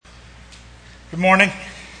Good morning.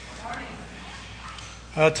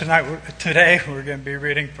 Today we're going to be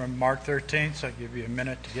reading from Mark 13, so I'll give you a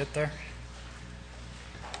minute to get there.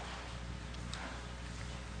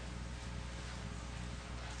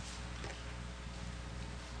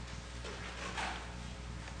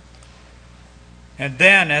 And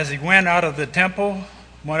then, as he went out of the temple,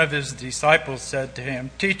 one of his disciples said to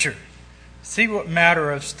him, "Teacher, see what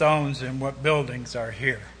matter of stones and what buildings are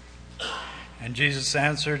here." And Jesus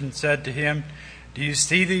answered and said to him, "Do you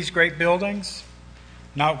see these great buildings?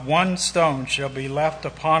 Not one stone shall be left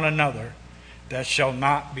upon another that shall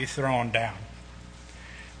not be thrown down."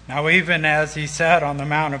 Now even as he sat on the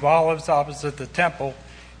Mount of Olives opposite the temple,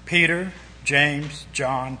 Peter, James,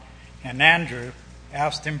 John, and Andrew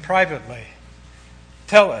asked him privately,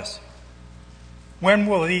 "Tell us, when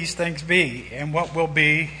will these things be, and what will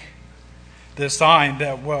be the sign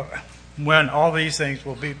when all these things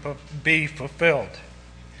will be fulfilled?"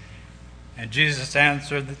 And Jesus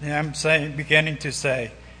answered them, beginning to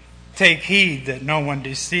say, "Take heed that no one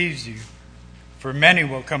deceives you, for many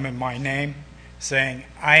will come in my name, saying,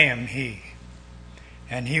 'I am he,'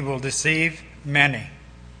 and he will deceive many.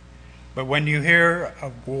 But when you hear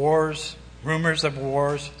of rumors of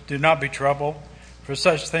wars, do not be troubled, for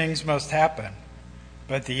such things must happen,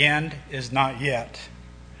 but the end is not yet.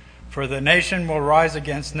 For the nation will rise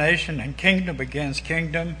against nation and kingdom against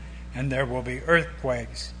kingdom, and there will be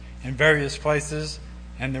earthquakes in various places,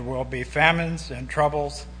 and there will be famines and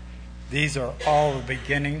troubles. These are all the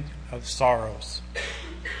beginning of sorrows.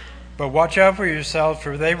 But watch out for yourselves,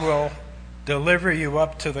 for they will deliver you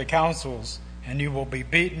up to the councils, and you will be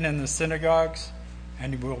beaten in the synagogues,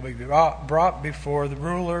 and you will be brought before the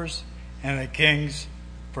rulers and the kings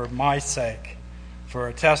for my sake, for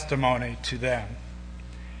a testimony to them.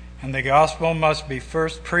 And the gospel must be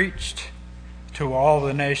first preached to all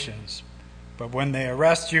the nations. But when they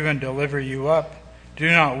arrest you and deliver you up,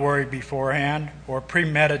 do not worry beforehand or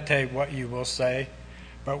premeditate what you will say,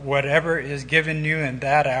 but whatever is given you in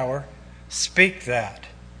that hour, speak that.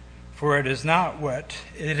 For it is not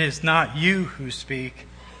you who speak,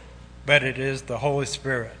 but it is the Holy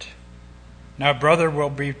Spirit. Now brother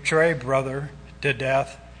will betray brother to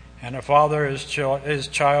death, and a father his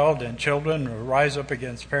child, and children will rise up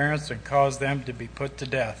against parents and cause them to be put to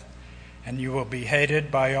death. And you will be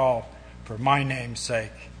hated by all for my name's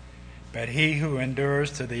sake. But he who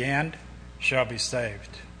endures to the end shall be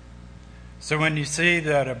saved. So when you see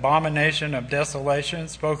that abomination of desolation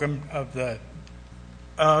spoken of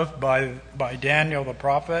by Daniel the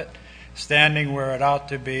prophet, standing where it ought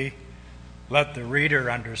to be, let the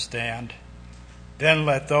reader understand. Then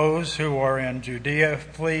let those who are in Judea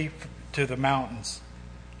flee to the mountains.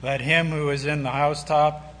 Let him who is in the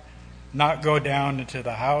housetop not go down into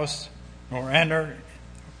the house, nor enter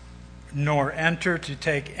to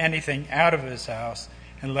take anything out of his house.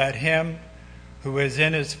 And let him who is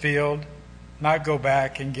in his field not go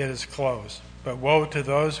back and get his clothes. But woe to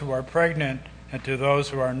those who are pregnant and to those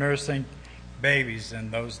who are nursing babies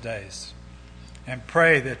in those days. And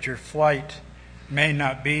pray that your flight may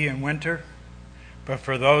not be in winter, but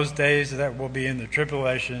for those days that will be in the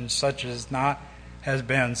tribulation, such as not has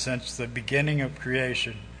been since the beginning of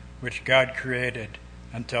creation, which God created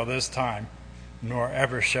until this time, nor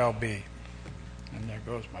ever shall be." And there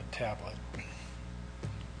goes my tablet.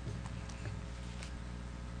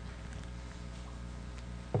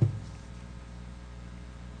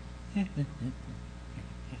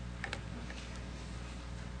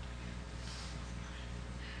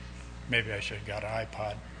 Maybe I should have got an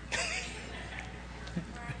iPod.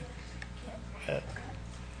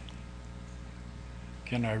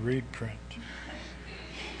 Can I read print?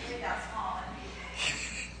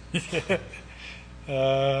 I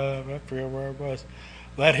forget where it was.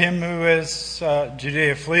 Let him who is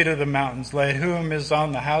Judea flee to the mountains. Let whom is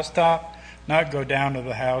on the housetop not go down to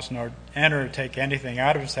the house, nor enter or take anything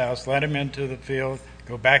out of his house. Let him into the field,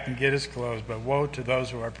 go back and get his clothes. But woe to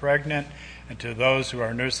those who are pregnant and to those who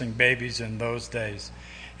are nursing babies in those days.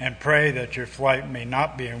 And pray that your flight may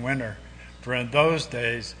not be in winter, for in those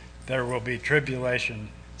days there will be tribulation,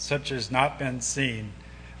 such as not been seen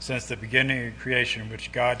since the beginning of creation,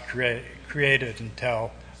 which God created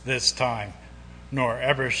until this time, nor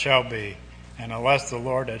ever shall be. And unless the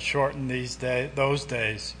Lord had shortened those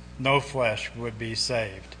days, no flesh would be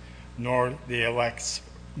saved, nor the elect's,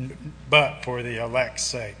 but for the elect's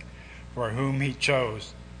sake, for whom he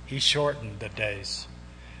chose, he shortened the days.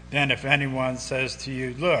 Then if anyone says to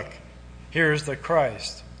you, "Look, here is the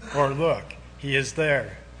Christ," or "Look, he is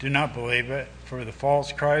there," do not believe it, for the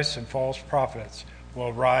false Christs and false prophets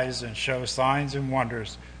will rise and show signs and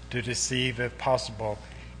wonders to deceive, if possible,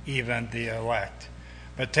 even the elect.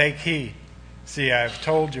 But take heed, See, I have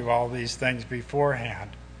told you all these things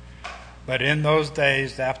beforehand. But in those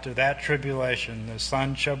days after that tribulation, the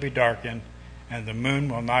sun shall be darkened, and the moon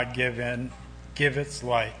will not give its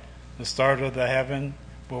light. The stars of the heaven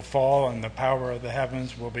will fall, and the power of the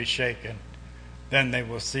heavens will be shaken. Then they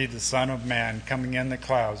will see the Son of Man coming in the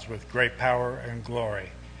clouds with great power and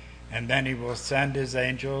glory. And then he will send his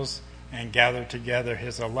angels and gather together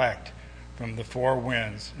his elect from the four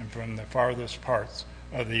winds and from the farthest parts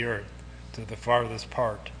of the earth to the farthest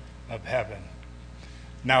part of heaven.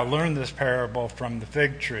 Now learn this parable from the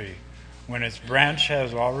fig tree. When its branch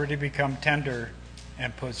has already become tender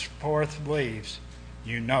and puts forth leaves,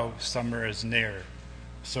 you know summer is near.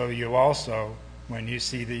 So you also, when you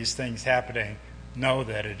see these things happening, know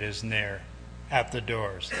that it is near, at the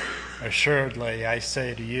doors. Assuredly, I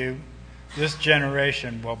say to you, this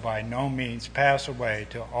generation will by no means pass away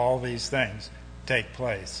till all these things take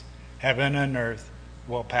place. Heaven and earth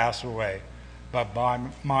will pass away, but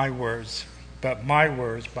my words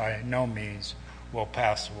by no means will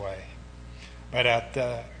pass away. But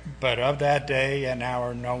of that day and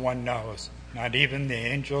hour no one knows, not even the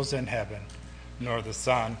angels in heaven, nor the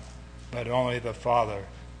Son, but only the Father.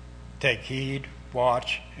 Take heed,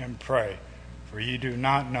 watch, and pray, for you do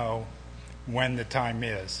not know when the time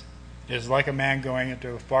is. It is like a man going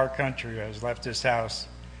into a far country who has left his house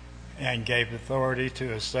and gave authority to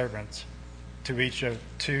his servants, to each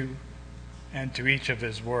of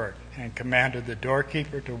his work, and commanded the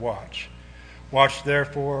doorkeeper to watch. Watch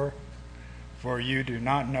therefore, for you do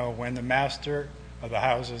not know when the master of the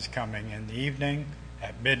house is coming, in the evening,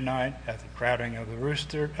 at midnight, at the crowing of the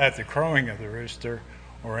rooster,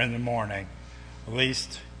 or in the morning,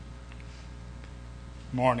 lest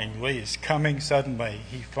coming suddenly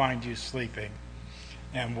he find you sleeping.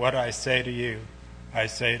 And what I say to you, I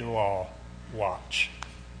say to all, watch.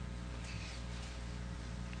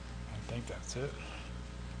 I think that's it.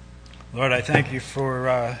 Lord, I thank you for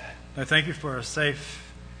a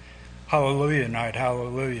safe Hallelujah night.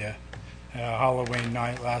 Hallelujah. Halloween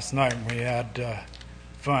night last night. We had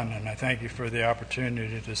fun, and I thank you for the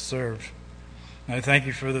opportunity to serve. And I thank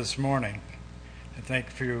you for this morning. I thank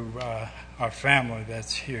you for our family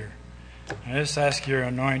that's here. I just ask your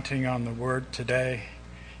anointing on the word today,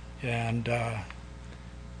 and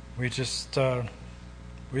we just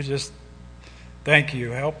thank you.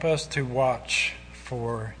 Help us to watch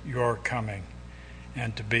for your coming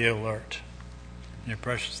and to be alert. In your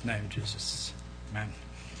precious name, Jesus. Amen.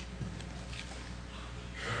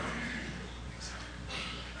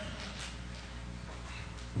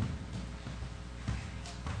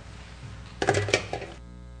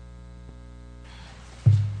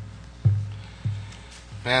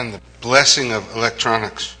 Man, the blessing of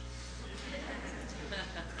electronics.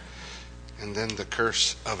 And then the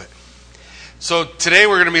curse of it. So today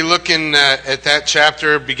we're going to be looking at that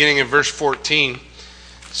chapter beginning in verse 14.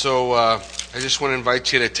 So I just want to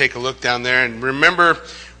invite you to take a look down there and remember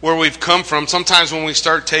where we've come from. Sometimes when we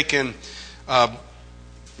start taking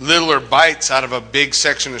littler bites out of a big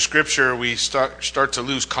section of Scripture, we start to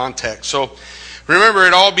lose context. So remember,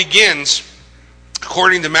 it all begins,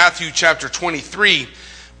 according to Matthew chapter 23,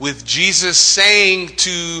 with Jesus saying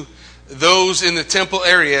to those in the temple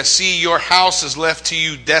area, "See, your house is left to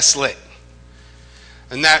you desolate."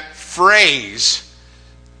 And that phrase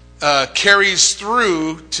carries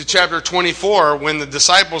through to chapter 24 when the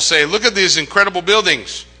disciples say, "Look at these incredible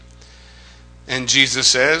buildings." And Jesus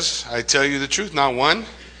says, "I tell you the truth, not one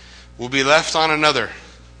will be left on another.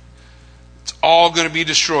 It's all going to be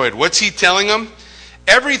destroyed." What's he telling them?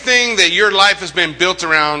 Everything that your life has been built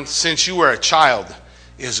around since you were a child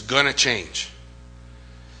is going to change.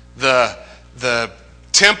 The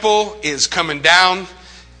temple is coming down.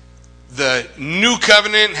 The new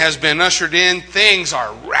covenant has been ushered in. Things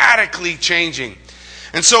are radically changing.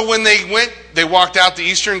 And so when they walked out the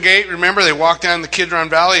eastern gate. Remember, they walked down the Kidron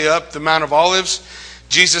Valley up the Mount of Olives.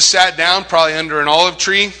 Jesus sat down, probably under an olive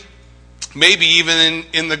tree, maybe even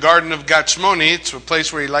in the Garden of Gethsemane. It's a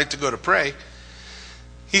place where he liked to go to pray.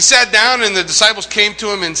 He sat down, and the disciples came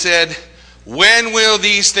to him and said, "When will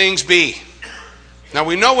these things be?" Now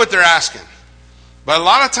we know what they're asking. But a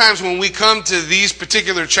lot of times when we come to these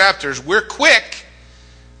particular chapters, we're quick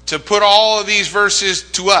to put all of these verses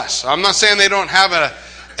to us. I'm not saying they don't have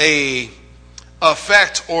a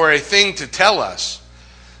effect or a thing to tell us,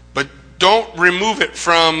 but don't remove it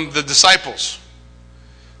from the disciples.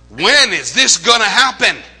 When is this going to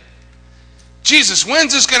happen? Jesus, when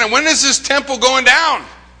is this temple going down?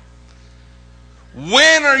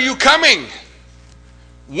 When are you coming?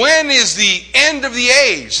 When is the end of the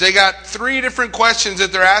age? They got 3 different questions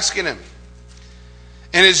that they're asking him.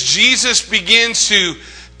 And as Jesus begins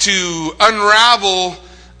to unravel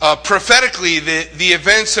prophetically the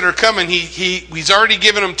events that are coming. He's already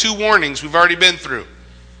given them 2 warnings we've already been through.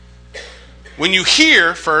 When you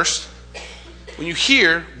hear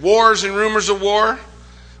wars and rumors of war,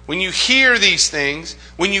 when you hear these things,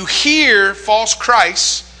 when you hear false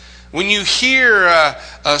Christs, when you hear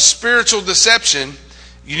spiritual deception,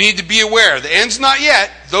 you need to be aware. The end's not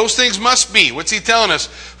yet. Those things must be. What's he telling us?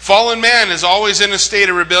 Fallen man is always in a state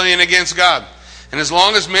of rebellion against God. And as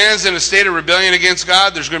long as man's in a state of rebellion against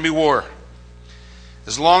God, there's going to be war.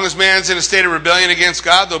 As long as man's in a state of rebellion against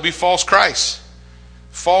God, there'll be false Christs,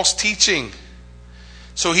 false teaching.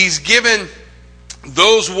 So he's given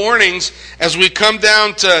those warnings as we come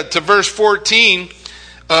down to verse 14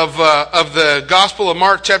 of the Gospel of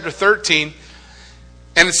Mark chapter 13.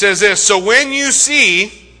 And it says this, so when you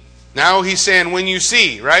see, now he's saying when you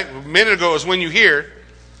see, right? A minute ago it was when you hear.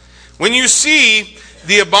 When you see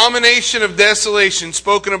the abomination of desolation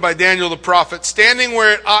spoken of by Daniel the prophet, standing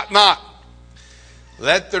where it ought not,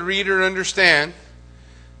 let the reader understand.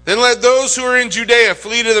 Then let those who are in Judea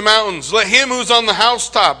flee to the mountains. Let him who's on the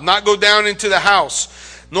housetop not go down into the house,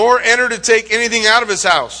 nor enter to take anything out of his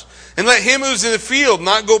house. And let him who's in the field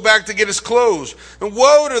not go back to get his clothes. And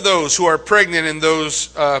woe to those who are pregnant and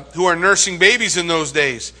those who are nursing babies in those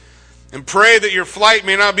days. And pray that your flight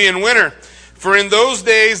may not be in winter. For in those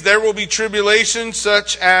days there will be tribulation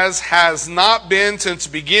such as has not been since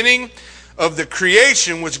the beginning of the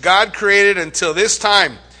creation which God created until this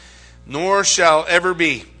time, nor shall ever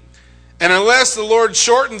be. And unless the Lord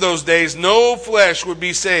shortened those days, no flesh would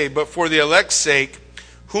be saved. But for the elect's sake,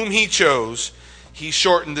 whom he chose, he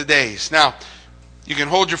shortened the days. Now, you can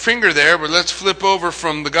hold your finger there, but let's flip over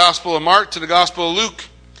from the Gospel of Mark to the Gospel of Luke.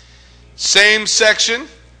 Same section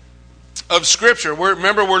of Scripture.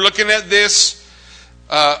 Remember, we're looking at this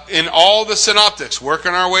in all the synoptics,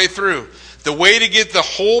 working our way through. The way to get the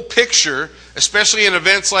whole picture, especially in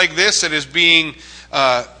events like this that is being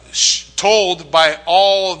told by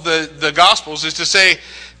all the Gospels, is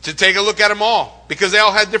to take a look at them all, because they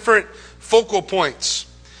all had different focal points.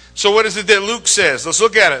 So what is it that Luke says? Let's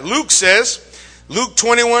look at it. Luke says, Luke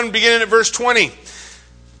 21, beginning at verse 20.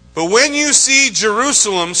 But when you see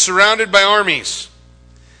Jerusalem surrounded by armies,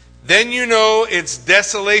 then you know its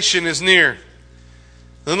desolation is near.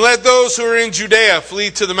 Then let those who are in Judea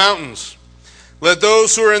flee to the mountains. Let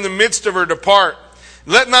those who are in the midst of her depart.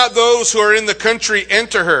 Let not those who are in the country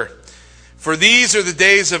enter her. For these are the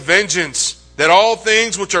days of vengeance, that all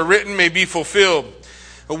things which are written may be fulfilled.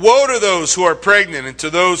 Woe to those who are pregnant and to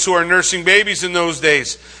those who are nursing babies in those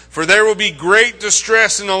days. For there will be great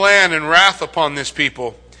distress in the land and wrath upon this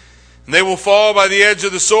people. And they will fall by the edge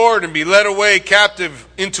of the sword and be led away captive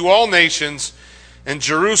into all nations. And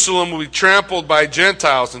Jerusalem will be trampled by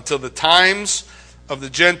Gentiles until the times of the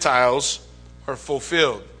Gentiles are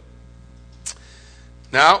fulfilled.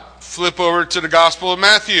 Now, flip over to the Gospel of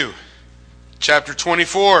Matthew, chapter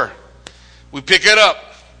 24. We pick it up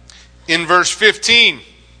in verse 15.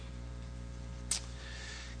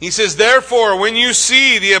 He says, therefore, when you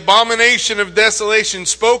see the abomination of desolation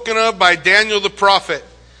spoken of by Daniel the prophet,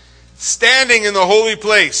 standing in the holy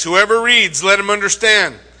place, whoever reads, let him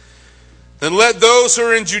understand. Then let those who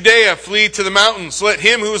are in Judea flee to the mountains. Let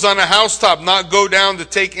him who is on a housetop not go down to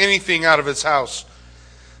take anything out of his house.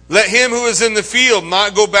 Let him who is in the field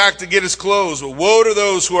not go back to get his clothes. But woe to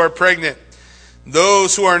those who are pregnant,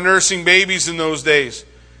 those who are nursing babies in those days.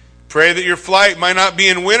 Pray that your flight might not be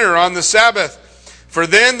in winter on the Sabbath. For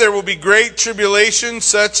then there will be great tribulation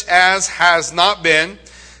such as has not been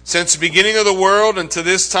since the beginning of the world unto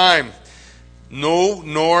this time. No,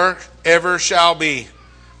 nor ever shall be.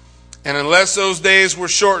 And unless those days were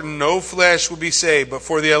shortened, no flesh will be saved. But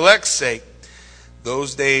for the elect's sake,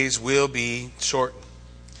 those days will be shortened.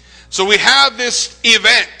 So we have this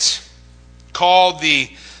event called the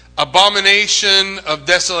abomination of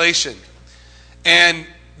desolation. And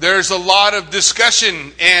there's a lot of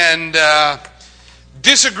discussion and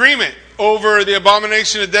disagreement over the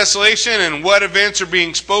abomination of desolation and what events are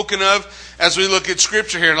being spoken of as we look at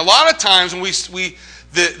Scripture here. And a lot of times when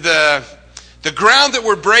the ground that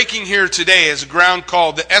we're breaking here today is a ground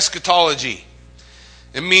called the eschatology.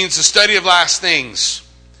 It means the study of last things,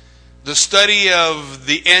 the study of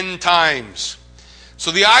the end times.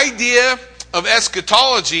 So the idea of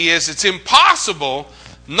eschatology is it's impossible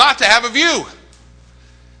not to have a view.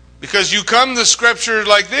 Because you come to Scripture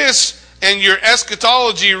like this, and your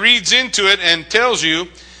eschatology reads into it and tells you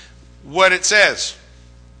what it says.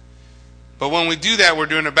 But when we do that, we're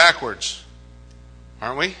doing it backwards.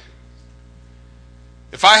 Aren't we?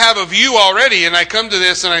 If I have a view already and I come to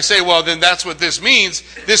this and I say, well, then that's what this means.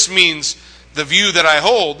 This means the view that I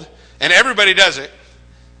hold. And everybody does it.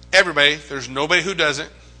 Everybody. There's nobody who doesn't.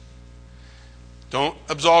 Don't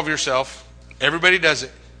absolve yourself. Everybody does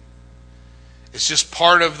it. It's just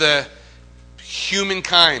part of the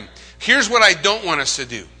humankind. Here's what I don't want us to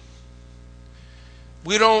do.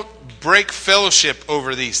 We don't break fellowship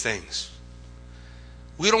over these things.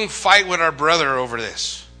 We don't fight with our brother over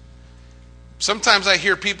this. Sometimes I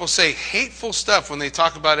hear people say hateful stuff when they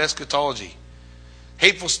talk about eschatology.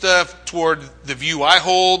 Hateful stuff toward the view I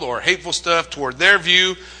hold, or hateful stuff toward their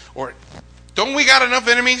view. Or don't we got enough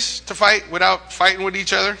enemies to fight without fighting with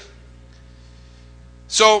each other?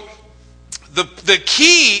 So the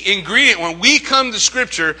key ingredient when we come to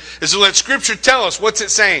Scripture is to let Scripture tell us what's it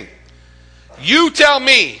saying. You tell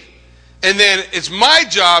me, and then it's my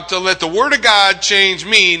job to let the Word of God change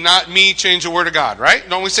me, not me change the Word of God, right?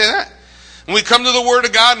 Don't we say that? When we come to the Word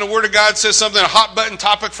of God, and the Word of God says something, a hot button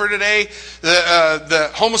topic for today,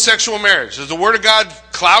 the homosexual marriage. Is the Word of God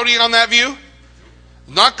cloudy on that view?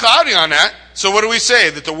 Not cloudy on that. So what do we say?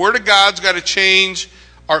 That the Word of God's got to change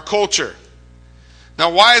our culture.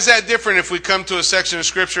 Now, why is that different if we come to a section of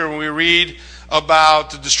Scripture when we read about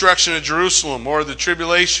the destruction of Jerusalem, or the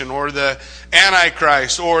tribulation, or the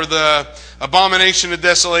Antichrist, or the abomination of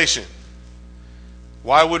desolation?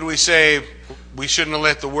 Why would we say we shouldn't have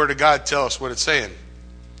let the Word of God tell us what it's saying?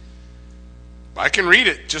 I can read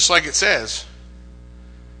it just like it says.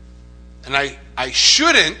 And I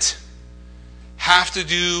shouldn't have to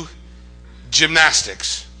do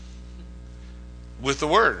gymnastics with the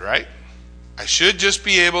Word, right? I should just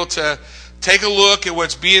be able to take a look at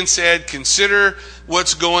what's being said, consider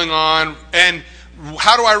what's going on, and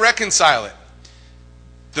how do I reconcile it?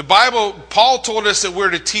 The Bible, Paul told us that we're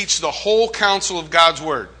to teach the whole counsel of God's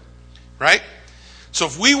Word, right? So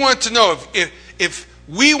if we want to know, if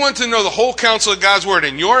we want to know the whole counsel of God's Word,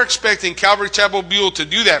 and you're expecting Calvary Chapel Buell to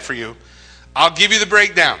do that for you, I'll give you the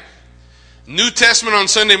breakdown. New Testament on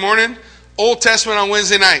Sunday morning, Old Testament on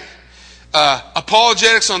Wednesday night,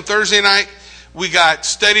 apologetics on Thursday night. We got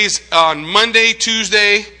studies on Monday,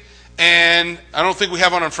 Tuesday, and I don't think we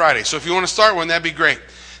have one on Friday. So if you want to start one, that'd be great.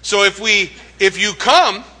 So if you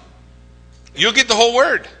come, you'll get the whole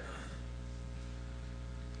Word.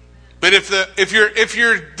 But if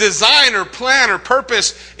your design or plan or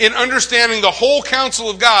purpose in understanding the whole counsel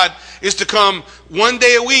of God is to come one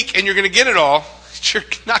day a week and you're going to get it all, you're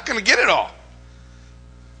not going to get it all.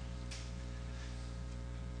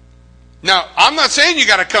 Now, I'm not saying you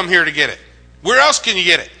got to come here to get it. Where else can you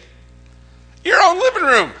get it? Your own living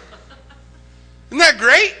room. Isn't that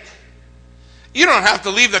great? You don't have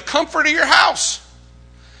to leave the comfort of your house.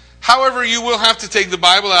 However, you will have to take the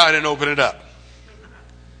Bible out and open it up.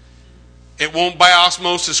 It won't by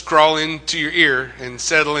osmosis crawl into your ear and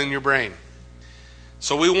settle in your brain.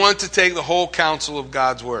 So we want to take the whole counsel of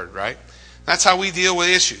God's Word, right? That's how we deal with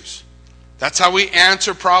issues. That's how we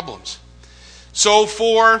answer problems. So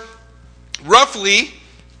for roughly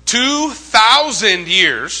 2,000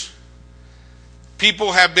 years,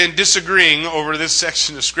 people have been disagreeing over this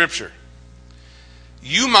section of Scripture.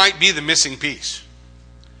 You might be the missing piece.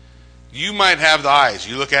 You might have the eyes.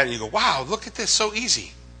 You look at it and you go, wow, look at this, so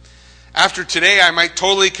easy. After today, I might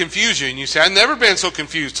totally confuse you. And you say, I've never been so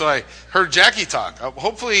confused till I heard Jackie talk.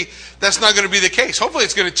 Hopefully, that's not going to be the case. Hopefully,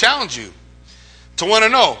 it's going to challenge you to want to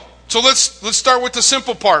know. So let's start with the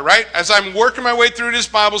simple part, right? As I'm working my way through this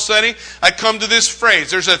Bible study, I come to this phrase.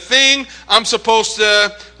 There's a thing I'm supposed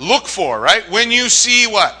to look for, right? When you see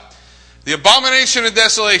what? The abomination of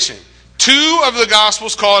desolation. 2 of the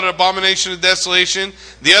Gospels call it an abomination of desolation.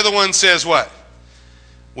 The other one says what?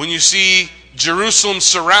 When you see Jerusalem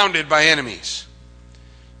surrounded by enemies.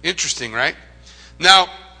 Interesting, right? Now,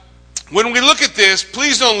 when we look at this,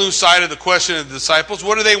 please don't lose sight of the question of the disciples.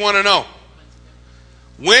 What do they want to know?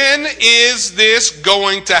 When is this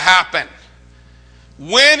going to happen?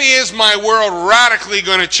 When is my world radically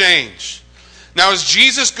going to change? Now, is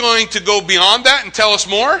Jesus going to go beyond that and tell us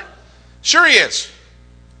more? Sure he is.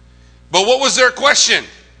 But what was their question?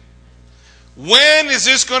 When is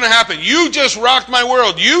this going to happen? You just rocked my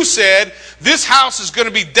world. You said this house is going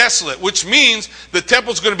to be desolate, which means the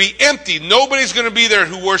temple's going to be empty. Nobody's going to be there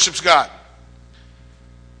who worships God.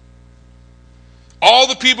 All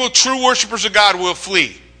the people, true worshipers of God, will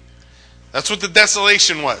flee. That's what the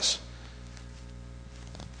desolation was.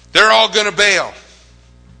 They're all going to bail.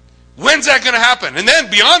 When's that going to happen? And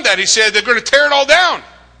then beyond that, he said they're going to tear it all down.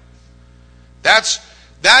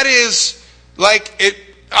 That is like it.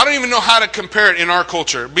 I don't even know how to compare it in our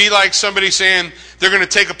culture. It'd be like somebody saying they're going to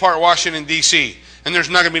take apart Washington, D.C., and there's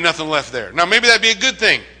not going to be nothing left there. Now, maybe that'd be a good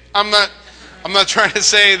thing. I'm not trying to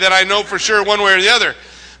say that I know for sure one way or the other.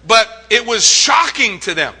 But it was shocking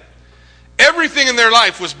to them. Everything in their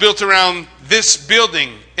life was built around this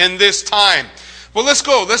building in this time. Well, let's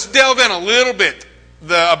go. Let's delve in a little bit.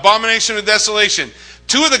 The abomination of desolation.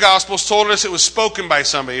 2 of the Gospels told us it was spoken by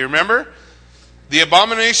somebody. Remember? The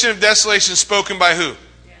abomination of desolation spoken by who?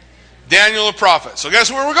 Daniel the prophet. So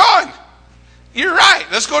guess where we're going? You're right.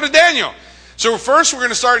 Let's go to Daniel. So first we're going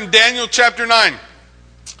to start in Daniel chapter 9.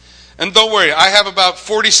 And don't worry, I have about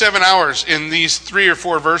 47 hours in these 3 or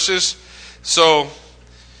 4 verses. So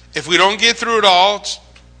if we don't get through it all,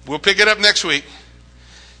 we'll pick it up next week.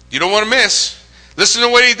 You don't want to miss. Listen to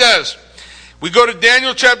what he does. We go to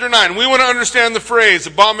Daniel chapter 9. We want to understand the phrase,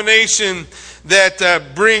 abomination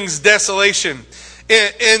that brings desolation.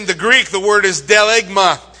 In the Greek, the word is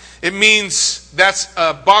delegma. It means that's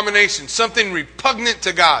abomination, something repugnant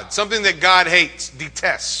to God, something that God hates,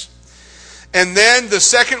 detests. And then the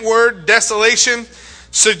second word, desolation,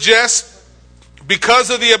 suggests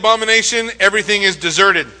because of the abomination, everything is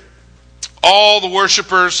deserted. All the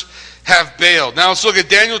worshipers have bailed. Now let's look at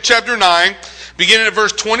Daniel chapter 9, beginning at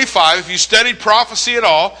verse 25. If you studied prophecy at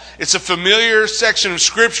all, it's a familiar section of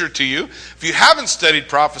Scripture to you. If you haven't studied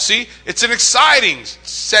prophecy, it's an exciting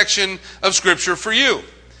section of Scripture for you.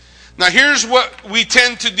 Now here's what we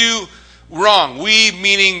tend to do wrong. We,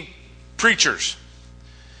 meaning preachers.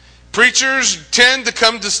 Preachers tend to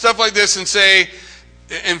come to stuff like this and say,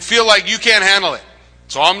 and feel like you can't handle it.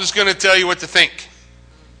 So I'm just going to tell you what to think.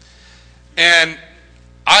 And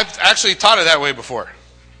I've actually taught it that way before.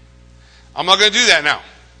 I'm not going to do that now.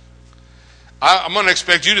 I'm going to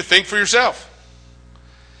expect you to think for yourself.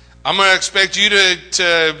 I'm going to expect you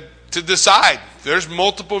to decide. There's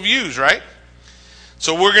multiple views, right?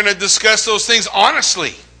 So we're going to discuss those things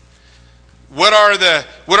honestly. What are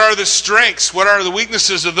the strengths? What are the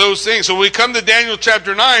weaknesses of those things? So when we come to Daniel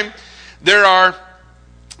chapter 9, there are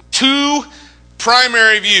 2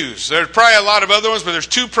 primary views. There's probably a lot of other ones, but there's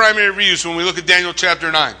 2 primary views when we look at Daniel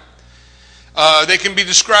chapter 9. They can be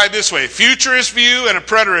described this way: futurist view and a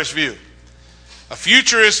preterist view. A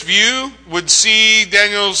futurist view would see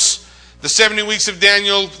the 70 weeks of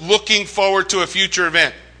Daniel looking forward to a future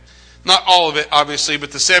event. Not all of it, obviously,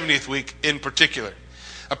 but the 70th week in particular.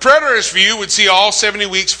 A preterist view would see all 70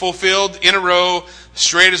 weeks fulfilled in a row,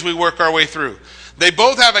 straight as we work our way through. They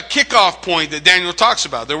both have a kickoff point that Daniel talks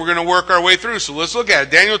about that we're going to work our way through. So let's look at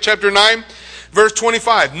it. Daniel chapter 9, verse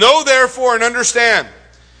 25. Know therefore and understand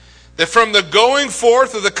that from the going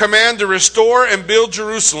forth of the command to restore and build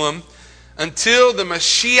Jerusalem until the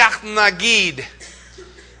Mashiach Nagid,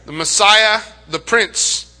 the Messiah, the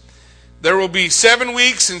Prince, there will be 7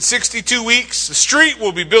 weeks and 62 weeks. The street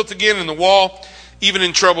will be built again and the wall, even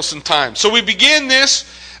in troublesome times. So we begin this.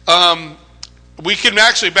 We can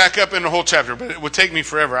actually back up in the whole chapter, but it would take me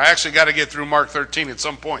forever. I actually got to get through Mark 13 at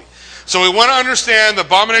some point. So we want to understand the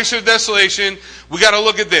abomination of desolation. We got to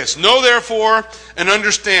look at this. Know therefore and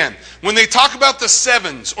understand. When they talk about the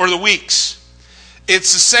sevens or the weeks,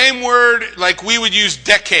 it's the same word like we would use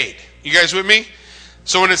decade. You guys with me?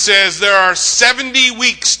 So when it says there are 70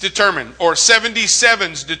 weeks determined or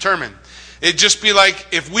 77s determined, it'd just be like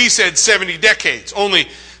if we said 70 decades. Only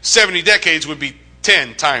 70 decades would be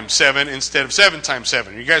 10 times 7 instead of 7 times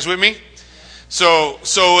 7. Are you guys with me? So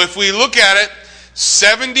if we look at it,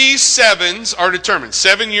 77s are determined.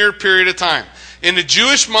 7-year period of time. In the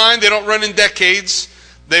Jewish mind, they don't run in decades.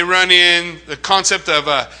 They run in the concept of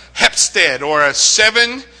a hepstad, or a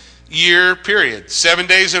 7-year period. 7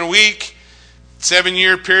 days in a week,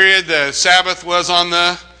 7-year period. The Sabbath was on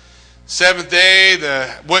the 7th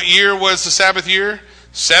day. What year was the Sabbath year?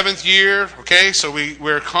 7th year. Okay, so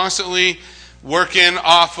we're constantly working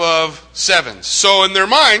off of 7s. So in their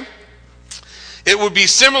mind, it would be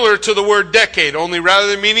similar to the word decade, only rather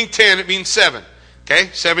than meaning 10, it means 7. Okay,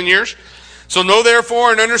 7 years. So know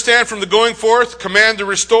therefore and understand from the going forth, command to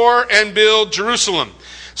restore and build Jerusalem.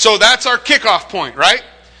 So that's our kickoff point, right?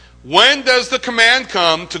 When does the command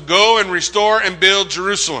come to go and restore and build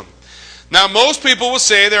Jerusalem? Now most people will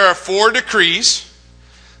say there are 4 decrees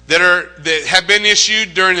that have been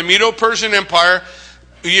issued during the Medo-Persian Empire.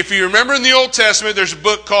 If you remember in the Old Testament, there's a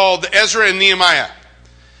book called Ezra and Nehemiah.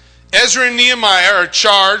 Ezra and Nehemiah are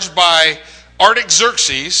charged by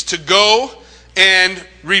Artaxerxes to go and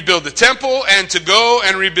rebuild the temple and to go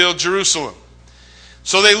and rebuild Jerusalem.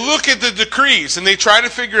 So they look at the decrees and they try to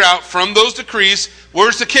figure out from those decrees,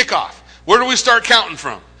 where's the kickoff? Where do we start counting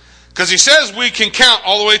from? Because he says we can count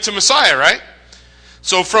all the way to Messiah, right?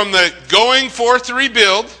 So from the going forth to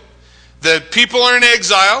rebuild, the people are in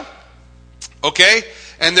exile, okay,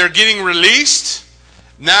 and they're getting released.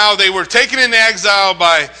 Now they were taken into exile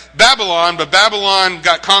by Babylon, but Babylon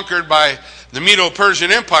got conquered by the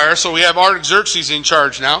Medo-Persian Empire, so we have Artaxerxes in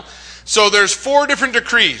charge now. So there's 4 different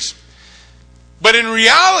decrees. But in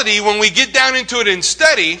reality, when we get down into it and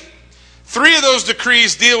study, 3 of those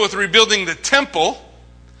decrees deal with rebuilding the temple.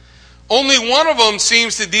 Only one of them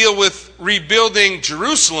seems to deal with rebuilding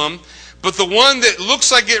Jerusalem, but the one that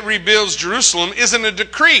looks like it rebuilds Jerusalem isn't a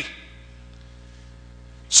decree.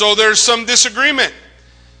 So there's some disagreement.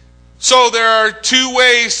 So there are 2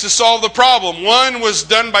 ways to solve the problem. One was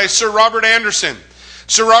done by Sir Robert Anderson.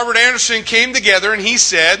 Sir Robert Anderson came together and he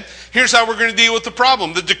said, here's how we're going to deal with the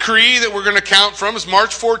problem. The decree that we're going to count from is March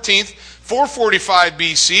 14th, 445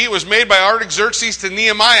 BC. It was made by Artaxerxes to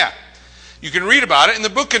Nehemiah. You can read about it in the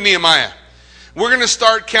book of Nehemiah. We're going to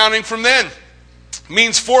start counting from then. It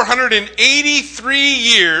means 483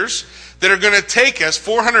 years that are going to take us,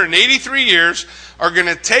 483 years are going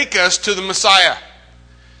to take us to the Messiah.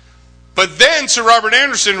 But then Sir Robert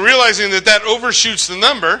Anderson, realizing that overshoots the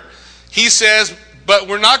number, he says, but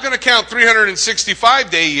we're not going to count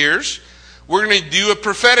 365-day years. We're going to do a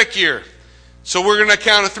prophetic year. So we're going to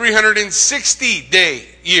count a 360-day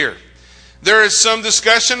year. There is some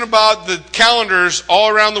discussion about the calendars all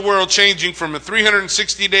around the world changing from a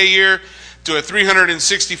 360-day year to a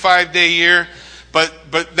 365-day year, but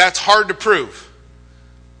that's hard to prove.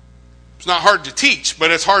 It's not hard to teach,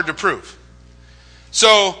 but it's hard to prove.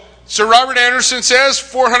 So Sir Robert Anderson says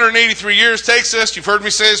 483 years takes us, you've heard me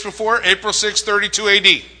say this before, April 6, 32 AD.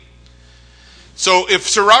 So if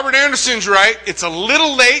Sir Robert Anderson's right, it's a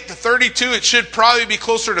little late to 32. It should probably be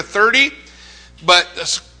closer to 30. But a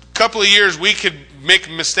couple of years we could make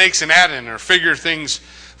mistakes and add in or figure things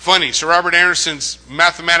funny. Sir Robert Anderson's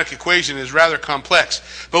mathematical equation is rather complex.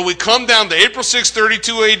 But we come down to April 6,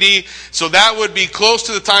 32 AD. So that would be close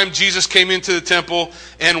to the time Jesus came into the temple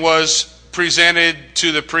and was presented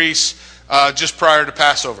to the priests just prior to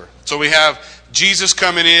Passover. So we have Jesus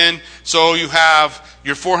coming in. So you have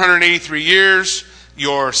your 483 years,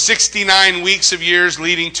 your 69 weeks of years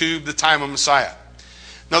leading to the time of Messiah.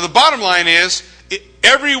 Now the bottom line is,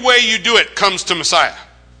 every way you do it comes to Messiah.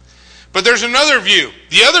 But there's another view.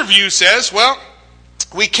 The other view says, well,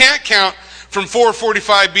 we can't count from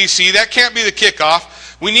 445 BC. That can't be the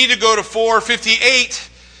kickoff. We need to go to 458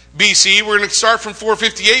 BC. We're going to start from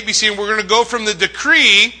 458 BC, and we're going to go from the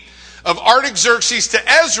decree of Artaxerxes to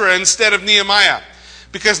Ezra instead of Nehemiah.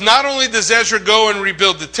 Because not only does Ezra go and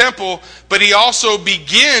rebuild the temple, but he also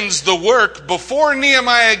begins the work before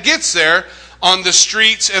Nehemiah gets there on the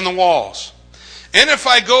streets and the walls. And if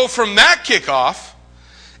I go from that kickoff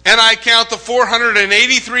and I count the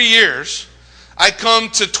 483 years, I come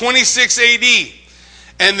to 26 AD.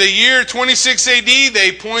 And the year 26 AD,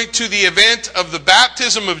 they point to the event of the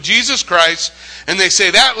baptism of Jesus Christ, and they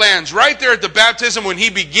say that lands right there at the baptism when he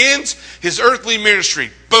begins his earthly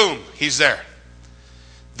ministry. Boom, he's there.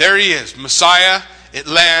 There he is, Messiah. It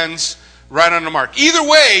lands right on the mark. Either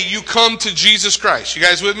way, you come to Jesus Christ. You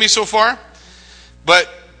guys with me so far?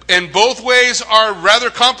 And both ways are rather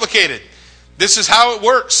complicated. This is how it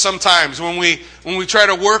works sometimes when we try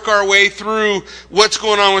to work our way through what's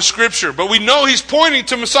going on with Scripture. But we know he's pointing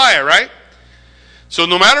to Messiah, right? So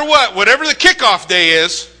no matter what, whatever the kickoff day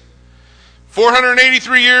is,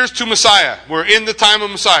 483 years to Messiah. We're in the time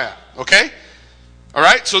of Messiah, okay? All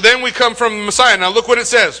right, so then we come from Messiah. Now look what it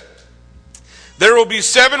says. There will be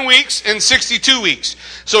 7 weeks and 62 weeks.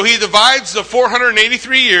 So he divides the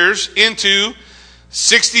 483 years into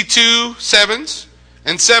 62 sevens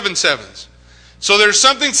and 7 sevens. So there's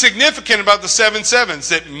something significant about the 7 sevens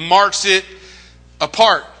that marks it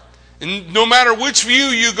apart. And no matter which view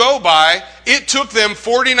you go by, it took them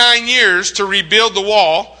 49 years to rebuild the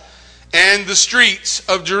wall and the streets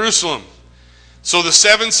of Jerusalem. So the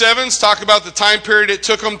 7 sevens talk about the time period it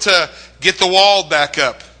took them to get the wall back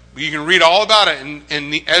up. You can read all about it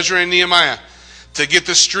in Ezra and Nehemiah. To get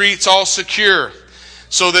the streets all secure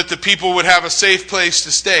so that the people would have a safe place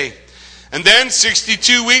to stay. And then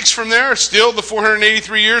 62 weeks from there, still the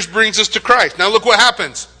 483 years brings us to Christ. Now look what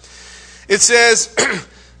happens. It says,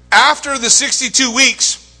 after the 62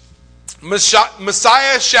 weeks,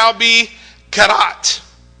 Messiah shall be karat.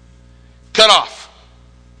 Cut off.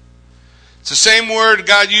 It's the same word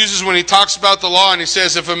God uses when he talks about the law, and he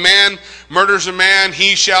says, if a man murders a man,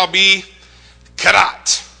 he shall be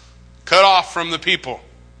karat. Cut off from the people.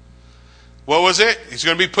 What was it? He's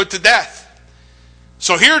going to be put to death.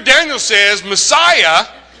 So here Daniel says, Messiah,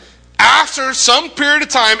 after some period of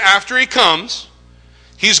time after he comes,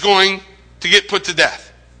 he's going to get put to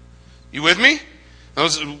death. You with me?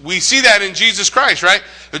 We see that in Jesus Christ, right?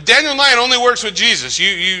 But Daniel 9 only works with Jesus.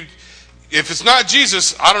 If it's not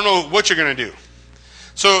Jesus, I don't know what you're going to do.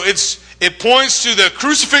 So it points to the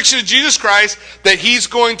crucifixion of Jesus Christ, that he's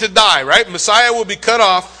going to die, right? Messiah will be cut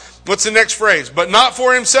off. What's the next phrase? But not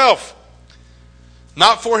for himself.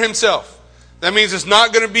 Not for himself. That means it's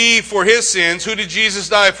not going to be for his sins. Who did Jesus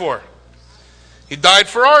die for? He died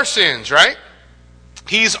for our sins, right?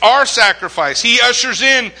 He's our sacrifice. He ushers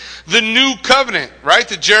in the new covenant, right?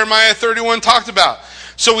 That Jeremiah 31 talked about.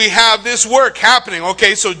 So we have this work happening.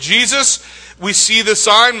 Okay, so Jesus, we see the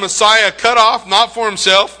sign, Messiah cut off, not for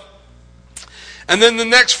himself. And then the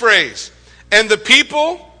next phrase, and the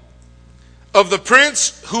people of the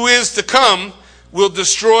prince who is to come will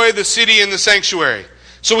destroy the city and the sanctuary.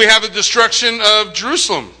 So we have a destruction of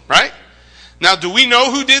Jerusalem, right? Now, do we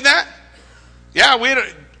know who did that? Yeah,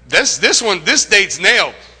 this date's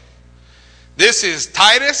nailed. This is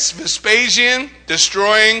Titus Vespasian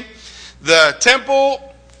destroying the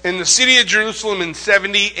temple in the city of Jerusalem in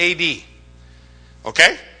 70 AD.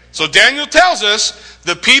 Okay? So Daniel tells us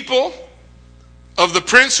the people of the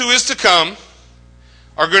prince who is to come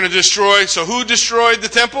are going to destroy. So who destroyed the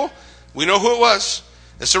temple? We know who it was.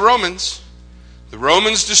 It's the Romans. The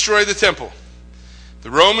Romans destroyed the temple.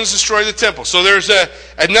 The Romans destroyed the temple. So there's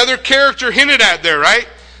another character hinted at there, right?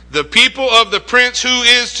 The people of the prince who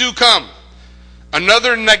is to come.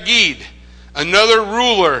 Another Nagid. Another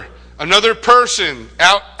ruler. Another person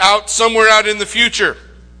out somewhere out in the future.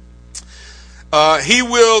 He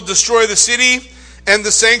will destroy the city and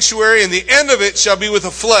the sanctuary, and the end of it shall be with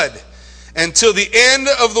a flood. Until the end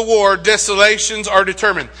of the war, desolations are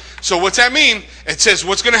determined. So what's that mean? It says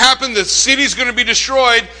what's going to happen? The city's going to be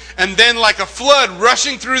destroyed, and then like a flood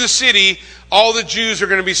rushing through the city, all the Jews are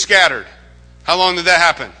going to be scattered. How long did that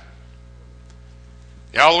happen?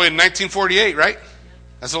 Yeah, all the way to 1948, right?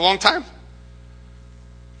 That's a long time.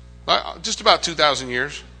 Just about 2,000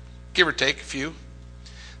 years, give or take a few.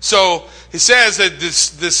 So he says that the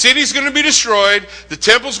city's going to be destroyed, the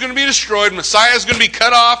temple's going to be destroyed, Messiah's going to be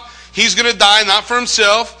cut off, he's going to die, not for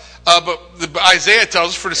himself, but Isaiah tells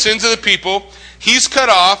us for the sins of the people. He's cut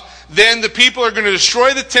off, then the people are going to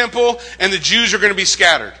destroy the temple, and the Jews are going to be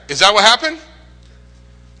scattered. Is that what happened?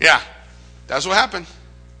 Yeah, that's what happened.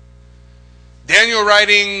 Daniel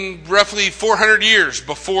writing roughly 400 years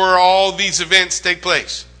before all these events take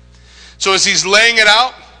place. So as he's laying it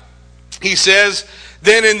out, he says,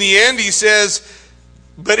 then in the end, he says,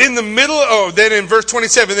 but in the middle, then in verse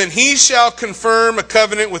 27, then he shall confirm a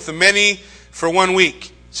covenant with the many for 1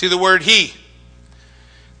 week. See the word he.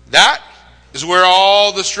 That is where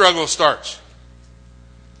all the struggle starts.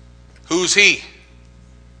 Who's he?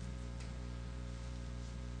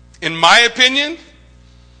 In my opinion,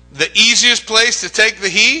 the easiest place to take the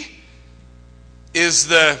he is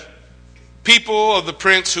the people of the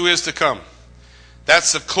prince who is to come.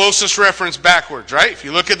 That's the closest reference backwards, right? If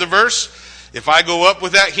you look at the verse, if I go up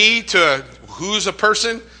with that he to who's a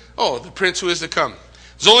person, the prince who is to come.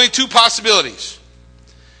 There's only two possibilities.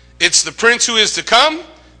 It's the prince who is to come,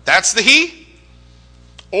 that's the he,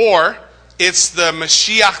 or it's the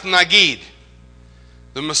Mashiach Nagid,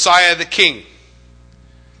 the Messiah, the King.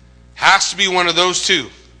 Has to be one of those two.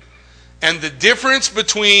 And the difference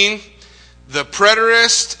between the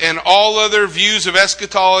preterist and all other views of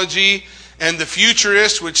eschatology and the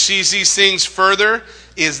futurist, which sees these things further,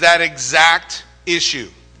 is that exact issue.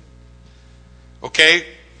 Okay?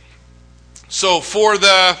 So for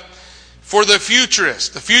the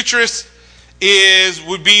futurist, the futurist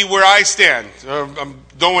would be where I stand. I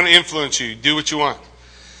don't want to influence you. Do what you want.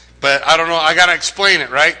 But I don't know. I got to explain it,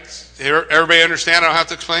 right? Everybody understand? I don't have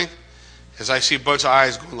to explain? Because I see a bunch of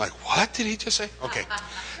eyes going like, what did he just say? Okay.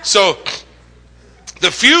 So the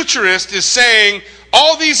futurist is saying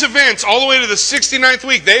all these events, all the way to the 69th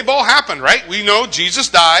week, they've all happened, right? We know Jesus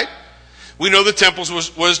died. We know the temple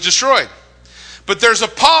was destroyed. But there's a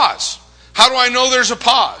pause. How do I know there's a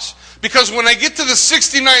pause? Because when I get to the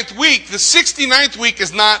 69th week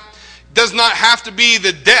does not have to be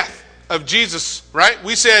the death of Jesus, right?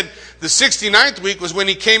 We said the 69th week was when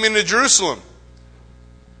he came into Jerusalem.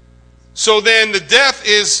 So then the death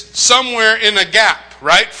is somewhere in a gap,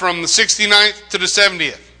 right? From the 69th to the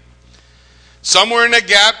 70th. Somewhere in that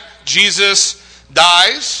gap, Jesus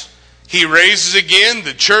dies. He raises again.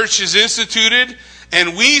 The church is instituted.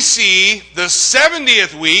 And we see the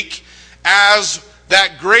 70th week as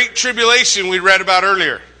that great tribulation we read about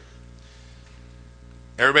earlier.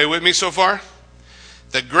 Everybody with me so far?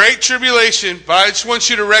 The great tribulation, but I just want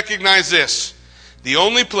you to recognize this. The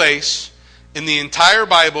only place in the entire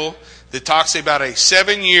Bible that talks about a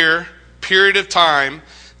 7-year period of time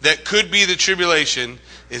that could be the tribulation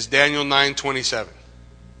is Daniel 9:27.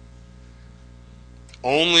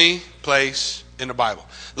 Only place in the Bible.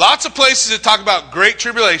 Lots of places that talk about great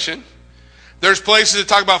tribulation. There's places that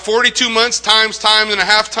talk about 42 months times time and a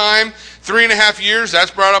half time, 3.5 years.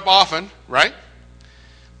 That's brought up often, right?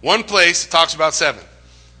 One place that talks about 7.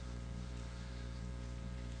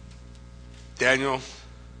 Daniel,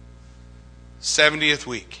 70th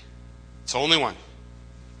week. It's only one.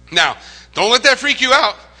 Now, don't let that freak you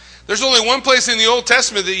out. There's only one place in the Old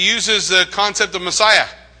Testament that uses the concept of Messiah.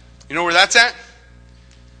 You know where that's at?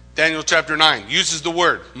 Daniel chapter 9 uses the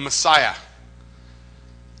word Messiah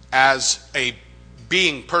as a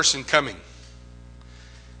being, person coming.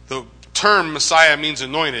 The term Messiah means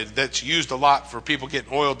anointed. That's used a lot for people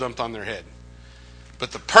getting oil dumped on their head.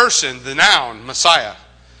 But the person, the noun, Messiah,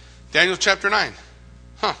 Daniel chapter 9.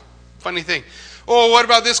 Funny thing. Oh, what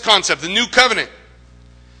about this concept, the new covenant?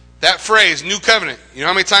 That phrase, new covenant. You know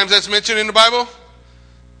how many times that's mentioned in the Bible?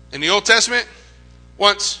 In the Old Testament?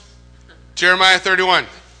 Once. Jeremiah 31.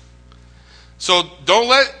 So it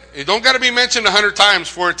don't got to be mentioned 100 times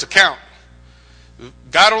for it to count.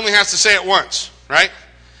 God only has to say it once, right?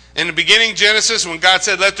 In the beginning, Genesis, when God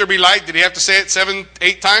said, let there be light, did he have to say it 7,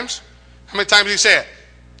 8 times? How many times did he say it?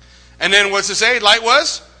 And then what's it say? Light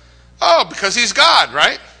was? Oh, because he's God,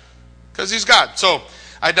 right? Because he's God. So,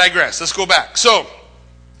 I digress. Let's go back. So,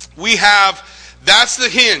 we have, that's the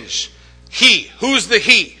hinge. He. Who's the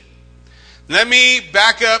he? Let me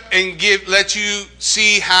back up and let you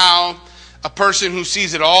see how a person who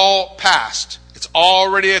sees it all past, it's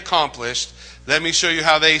already accomplished, let me show you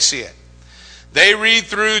how they see it. They read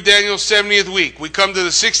through Daniel's 70th week. We come to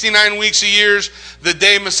the 69 weeks a year, the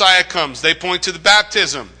day Messiah comes. They point to the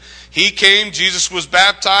baptism. He came, Jesus was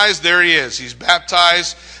baptized, there he is. He's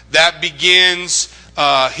baptized. That begins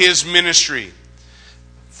his ministry.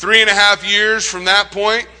 3.5 years from that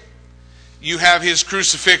point, you have his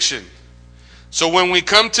crucifixion. So when we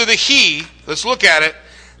come to the he, let's look at it.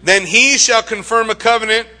 Then he shall confirm a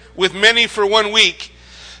covenant with many for 1 week.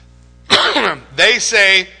 They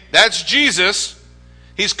say, that's Jesus.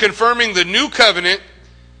 He's confirming the new covenant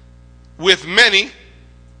with many,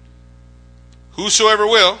 whosoever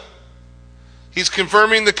will. He's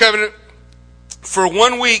confirming the covenant for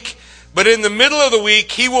 1 week, but in the middle of the week,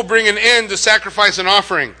 he will bring an end to sacrifice and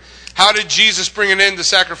offering. How did Jesus bring an end to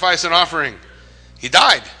sacrifice and offering? He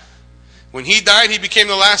died. When he died, he became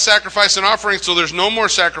the last sacrifice and offering, so there's no more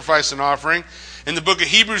sacrifice and offering. In the book of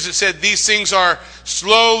Hebrews, it said these things are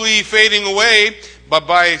slowly fading away, but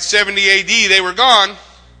by 70 AD, they were gone.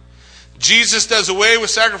 Jesus does away with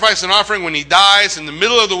sacrifice and offering when he dies in the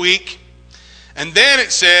middle of the week. And then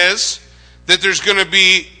it says that there's going to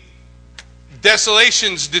be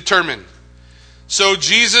desolations determined. So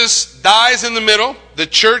Jesus dies in the middle. The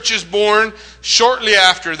church is born shortly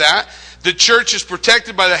after that. The church is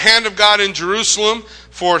protected by the hand of God in Jerusalem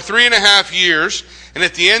for 3.5 years. And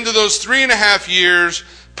at the end of those 3.5 years,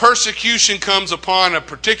 persecution comes upon a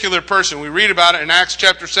particular person. We read about it in Acts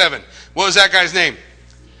chapter 7. What was that guy's name?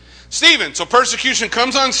 Stephen. So persecution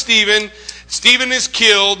comes on Stephen. Stephen is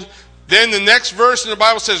killed. Then the next verse in the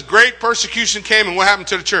Bible says, great persecution came, and what happened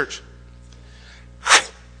to the church?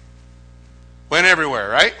 Went everywhere,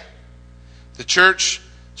 right? The church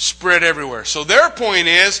spread everywhere. So their point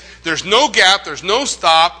is, there's no gap, there's no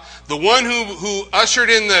stop. The one who ushered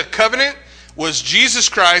in the covenant was Jesus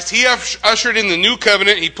Christ. He ushered in the new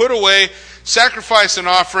covenant. He put away sacrifice and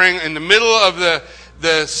offering in the middle of the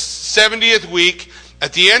 70th week.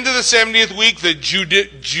 At the end of the 70th week, the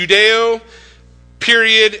Judeo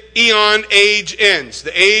period, eon, age ends.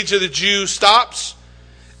 The age of the Jew stops,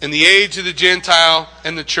 and the age of the Gentile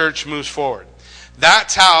and the church moves forward.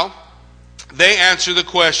 That's how they answer the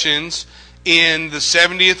questions in the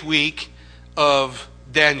 70th week of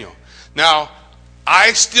Daniel. Now,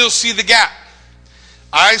 I still see the gap.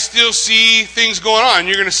 I still see things going on.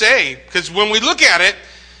 You're going to say, because when we look at it,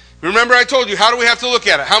 remember I told you, how do we have to look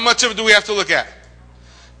at it? How much of it do we have to look at?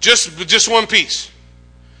 Just one piece.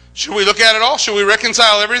 Should we look at it all? Should we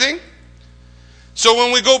reconcile everything? So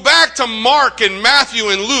when we go back to Mark and Matthew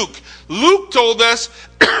and Luke, Luke told us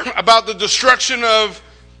about the destruction of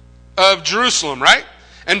Jerusalem, right?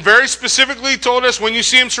 And very specifically told us when you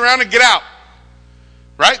see him surrounded, get out.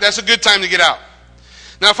 Right? That's a good time to get out.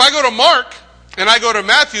 Now if I go to Mark and I go to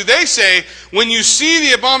Matthew, they say, when you see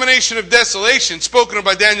the abomination of desolation spoken of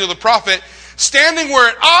by Daniel the prophet, standing where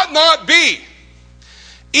it ought not be,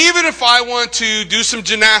 even if I want to do some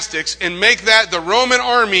gymnastics and make that the Roman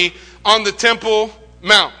army on the Temple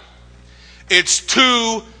Mount, it's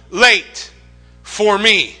too late for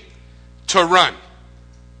me to run.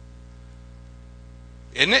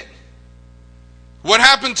 Isn't it? What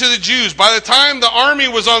happened to the Jews? By the time the army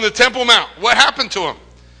was on the Temple Mount, what happened to them?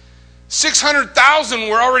 600,000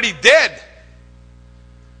 were already dead.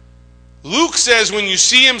 Luke says when you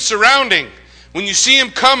see him surrounding, when you see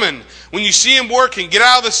him coming, when you see him working, get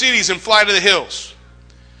out of the cities and fly to the hills.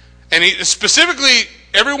 And he specifically,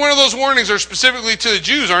 every one of those warnings are specifically to the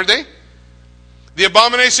Jews, aren't they? The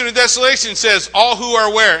abomination of desolation says all who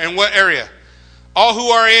are where? In what area? All who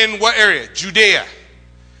are in what area? Judea.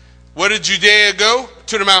 What did Judea go?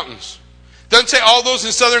 To the mountains. Doesn't say all those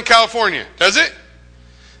in Southern California, does it?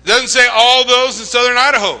 Doesn't say all those in Southern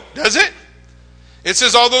Idaho, does it? It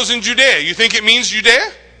says all those in Judea. You think it means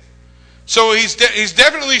Judea? So he's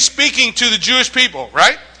definitely speaking to the Jewish people,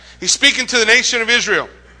 right? He's speaking to the nation of Israel.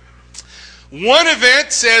 One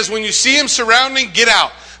event says when you see him surrounding, get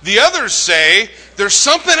out. The others say there's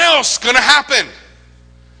something else going to happen.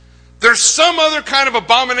 There's some other kind of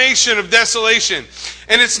abomination of desolation.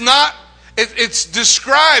 And it's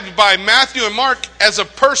described by Matthew and Mark as a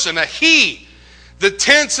person, a he. The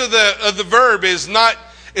tense of the verb is not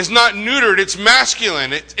neutered, it's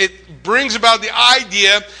masculine. It brings about the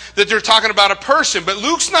idea that they're talking about a person. But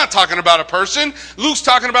Luke's not talking about a person. Luke's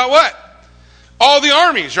talking about what? All the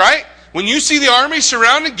armies, right? When you see the army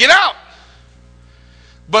surrounded, get out.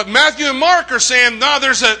 But Matthew and Mark are saying, no,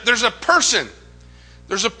 there's a person.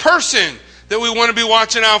 There's a person that we want to be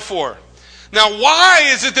watching out for. Now, why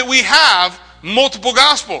is it that we have multiple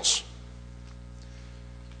Gospels?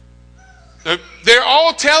 They're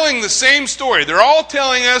all telling the same story. They're all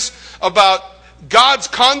telling us about God's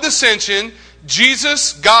condescension,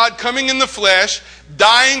 Jesus, God coming in the flesh,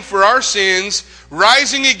 dying for our sins,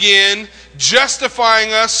 rising again,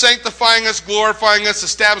 justifying us, sanctifying us, glorifying us,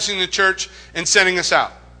 establishing the church, and sending us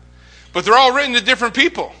out. But they're all written to different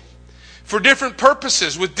people, for different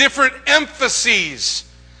purposes, with different emphases.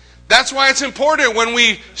 That's why it's important when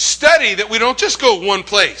we study that we don't just go one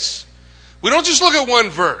place. We don't just look at one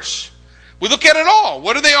verse. We look at it all.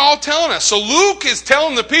 What are they all telling us? So Luke is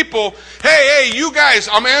telling the people, hey, you guys,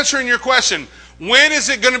 I'm answering your question. When is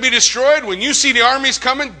it going to be destroyed? When you see the armies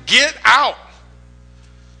coming, get out.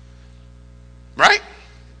 Right?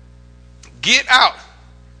 Get out.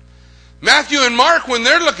 Matthew and Mark, when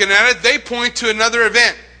they're looking at it, they point to another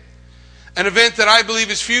event. An event that I believe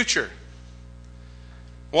is future.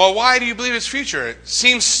 Well, why do you believe it's future? It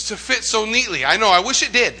seems to fit so neatly. I know, I wish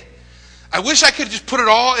it did. I wish I could just put it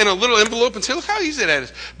all in a little envelope and say, look how easy that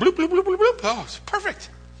is. Bloop, bloop, bloop, bloop, bloop. Oh, it's perfect.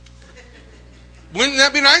 Wouldn't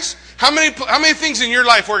that be nice? How many things in your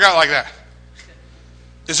life work out like that?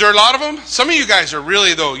 Is there a lot of them? Some of you guys are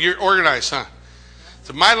really, though, you're organized, huh?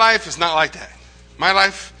 So my life is not like that. My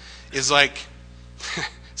life is like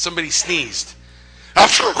somebody sneezed.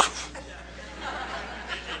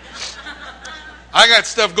 I got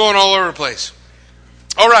stuff going all over the place.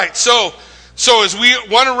 All right, so as we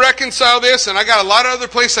want to reconcile this, and I got a lot of other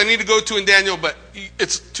places I need to go to in Daniel, but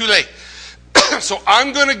it's too late. So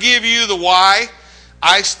I'm going to give you the why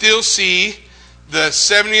I still see the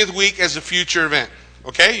 70th week as a future event.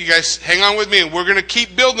 Okay, you guys hang on with me, and we're going to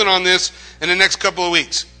keep building on this in the next couple of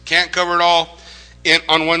weeks. Can't cover it all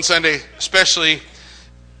on one Sunday, especially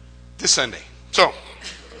this Sunday.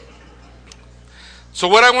 So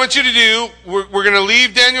what I want you to do, we're going to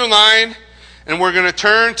leave Daniel 9, and we're going to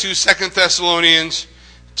turn to 2 Thessalonians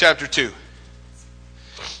chapter 2.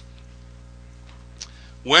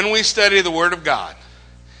 When we study the Word of God,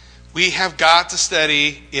 we have got to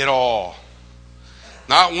study it all.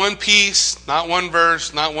 Not one piece, not one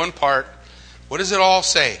verse, not one part. What does it all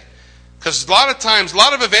say? Because a lot of times, a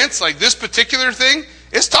lot of events like this particular thing,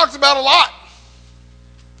 it's talked about a lot.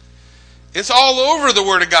 It's all over the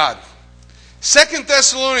Word of God. 2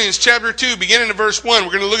 Thessalonians chapter 2, beginning in verse 1.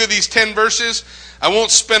 We're going to look at these 10 verses. I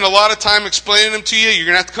won't spend a lot of time explaining them to you. You're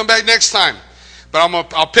going to have to come back next time. But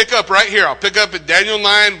I'll pick up right here. I'll pick up at Daniel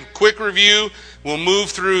 9, quick review. We'll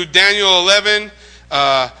move through Daniel 11,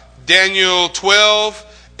 Daniel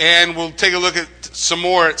 12, and we'll take a look at some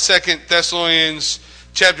more at 2 Thessalonians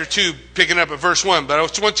chapter 2, picking up at verse 1. But I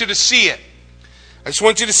just want you to see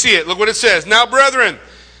it. Look what it says. Now, brethren,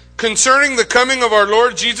 concerning the coming of our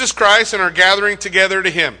Lord Jesus Christ and our gathering together to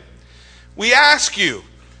Him, we ask you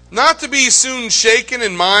not to be soon shaken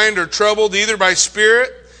in mind or troubled either by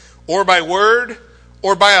spirit or by word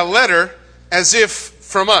or by a letter as if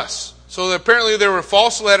from us. So apparently there were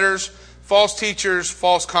false letters, false teachers,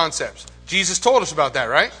 false concepts. Jesus told us about that,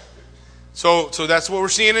 right? So that's what we're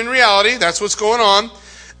seeing in reality. That's what's going on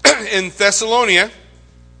in Thessaloniki.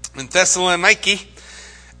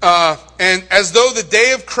 And as though the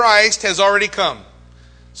day of Christ has already come.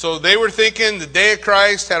 So they were thinking the day of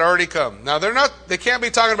Christ had already come. Now they can't be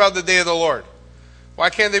talking about the day of the Lord. Why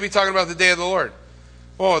can't they be talking about the day of the Lord?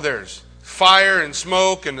 Oh, there's fire and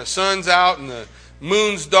smoke and the sun's out and the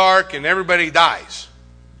moon's dark and everybody dies.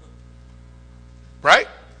 Right?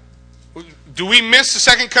 Do we miss the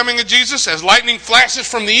second coming of Jesus as lightning flashes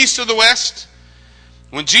from the east to the west?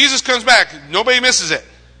 When Jesus comes back, nobody misses it.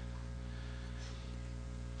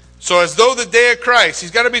 So as though the day of Christ,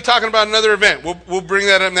 he's got to be talking about another event. We'll bring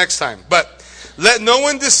that up next time. But let no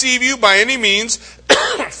one deceive you by any means,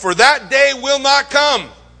 for that day will not come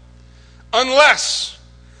unless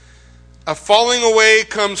a falling away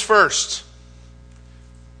comes first.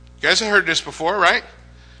 You guys have heard this before, right?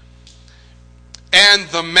 And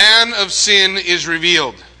the man of sin is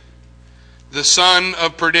revealed, the son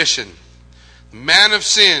of perdition. Man of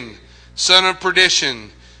sin, son of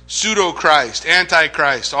perdition, pseudo-Christ,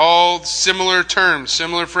 antichrist, all similar terms,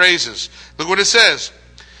 similar phrases. Look what it says.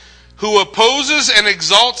 Who opposes and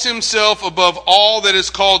exalts himself above all that is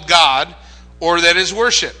called God or that is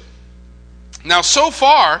worship. Now, so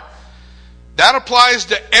far, that applies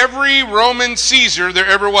to every Roman Caesar there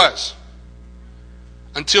ever was.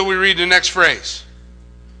 Until we read the next phrase.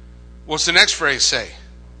 What's the next phrase say?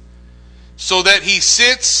 So that he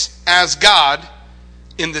sits as God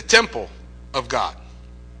in the temple of God.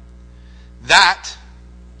 That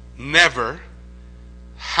never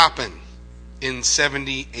happened in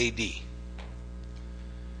 70 AD.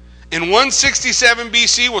 In 167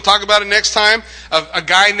 BC, we'll talk about it next time, a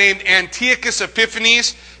guy named Antiochus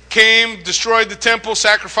Epiphanes came, destroyed the temple,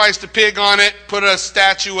 sacrificed a pig on it, put a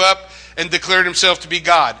statue up, and declared himself to be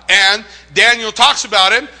God. And Daniel talks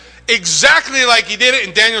about him exactly like he did it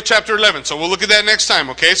in Daniel chapter 11. So we'll look at that next time,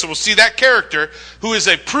 okay? So we'll see that character who is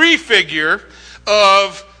a prefigure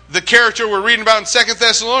of the character we're reading about in 2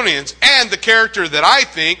 Thessalonians and the character that I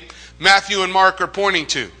think Matthew and Mark are pointing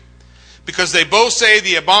to. Because they both say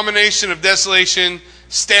the abomination of desolation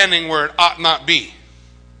standing where it ought not be.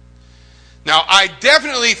 Now, I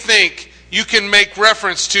definitely think you can make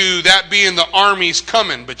reference to that being the armies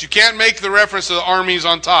coming, but you can't make the reference to the armies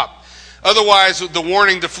on top. Otherwise, the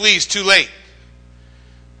warning to flee is too late.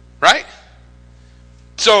 Right?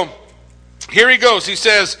 So, here he goes. He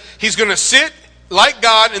says he's going to sit like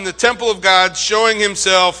God in the temple of God, showing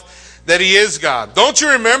himself that he is God. Don't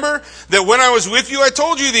you remember that when I was with you, I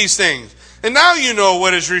told you these things? And now you know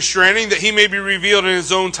what is restraining, that he may be revealed in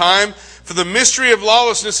his own time. For the mystery of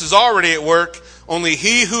lawlessness is already at work. Only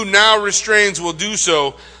he who now restrains will do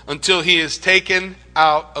so until he is taken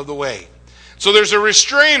out of the way. So there's a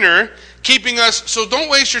restrainer keeping us. So don't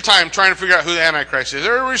waste your time trying to figure out who the Antichrist is.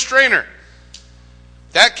 There's a restrainer.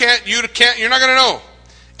 You're not going to know.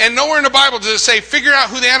 And nowhere in the Bible does it say, figure out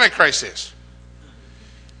who the Antichrist is.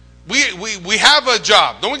 We have a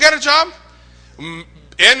job. Don't we got a job?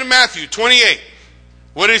 End of Matthew 28.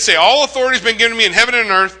 What did he say? All authority has been given to me in heaven and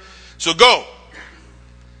earth. So go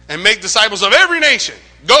and make disciples of every nation.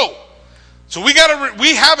 Go. So we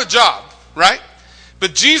have a job, right?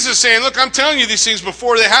 But Jesus is saying, look, I'm telling you these things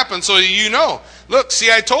before they happen so that you know. Look,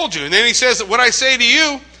 see, I told you. And then he says that what I say to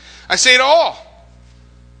you, I say to all.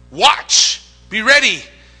 Watch. Be ready.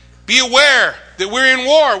 Be aware that we're in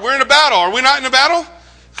war. We're in a battle. Are we not in a battle?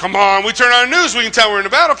 Come on, we turn on the news, we can tell we're in a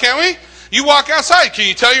battle, can't we? You walk outside, can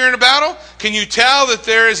you tell you're in a battle? Can you tell that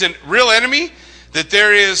there is a real enemy? That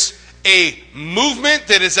there is a movement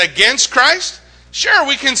that is against Christ? Sure,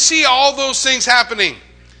 we can see all those things happening.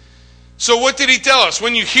 So what did he tell us?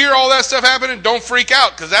 When you hear all that stuff happening, don't freak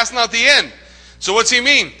out, because that's not the end. So what's he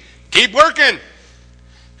mean? Keep working.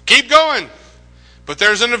 Keep going. But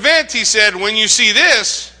there's an event, he said, when you see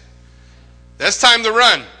this, that's time to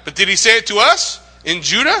run. But did he say it to us in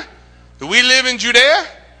Judah? Do we live in Judea?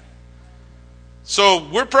 So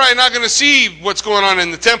we're probably not going to see what's going on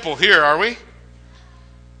in the temple here, are we?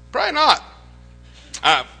 Probably not.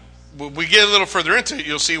 We get a little further into it,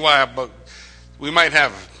 you'll see why. But we might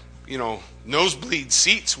have, nosebleed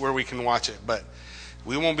seats where we can watch it, but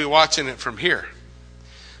we won't be watching it from here.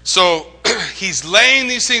 So he's laying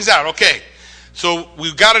these things out. Okay, so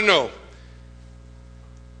we've got to know.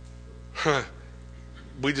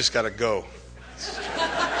 We just got to go.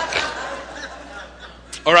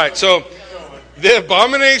 All right, so the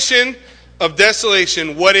abomination of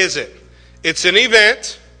desolation, what is it? It's an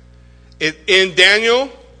event. In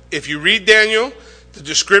Daniel, if you read Daniel, the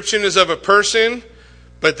description is of a person,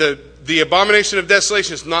 but the abomination of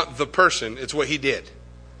desolation is not the person, it's what he did.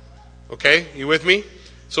 Okay, you with me?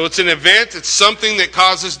 So it's an event, it's something that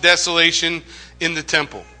causes desolation in the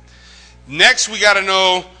temple. Next, we got to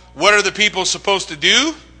know, what are the people supposed to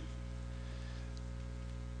do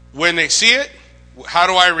when they see it? How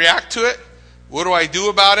do I react to it? What do I do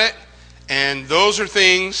about it? And those are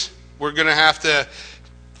things we're going to have to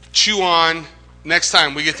chew on next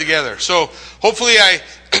time we get together. So hopefully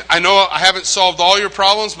I know I haven't solved all your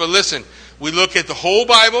problems, but listen, we look at the whole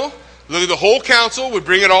Bible, look at the whole counsel, we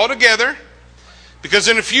bring it all together, because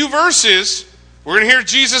in a few verses, we're going to hear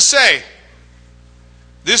Jesus say,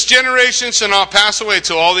 this generation shall not pass away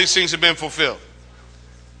till all these things have been fulfilled.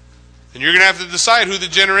 And you're going to have to decide who the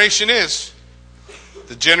generation is.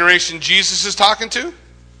 The generation Jesus is talking to?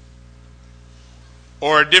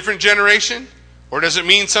 Or a different generation? Or does it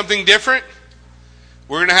mean something different?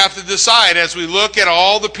 We're going to have to decide as we look at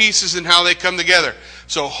all the pieces and how they come together.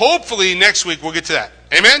 So hopefully next week we'll get to that.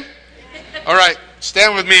 Amen? All right,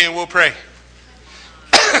 stand with me and we'll pray.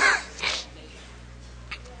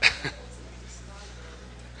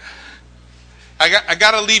 I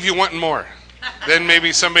got to leave you wanting more. Then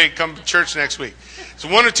maybe somebody come to church next week. So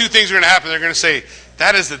one or two things are going to happen. They're going to say,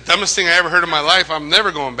 that is the dumbest thing I ever heard in my life. I'm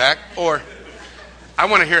never going back. Or, I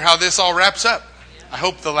want to hear how this all wraps up. I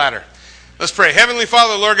hope the latter. Let's pray. Heavenly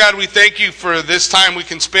Father, Lord God, we thank you for this time we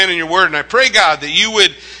can spend in your word. And I pray, God, that you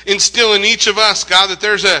would instill in each of us, God, that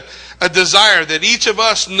there's a desire that each of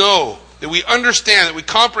us know, that we understand, that we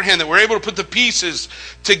comprehend, that we're able to put the pieces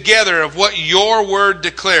together of what your word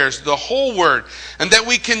declares, the whole word, and that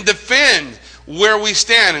we can defend where we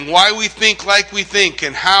stand and why we think like we think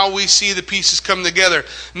and how we see the pieces come together.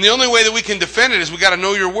 And the only way that we can defend it is we got to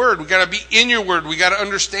know your word. We got to be in your word. We got to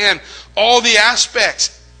understand all the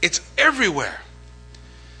aspects. It's everywhere.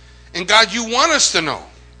 And God, you want us to know.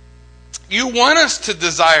 You want us to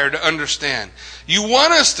desire to understand. You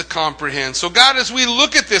want us to comprehend. So God, as we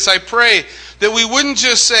look at this, I pray that we wouldn't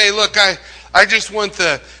just say, look, I just want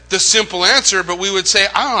the simple answer, but we would say,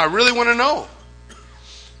 I really want to know.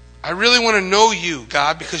 I really want to know you,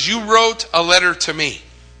 God, because you wrote a letter to me.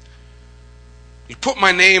 You put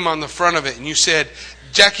my name on the front of it and you said,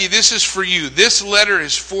 Jackie, this is for you. This letter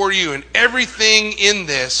is for you. And everything in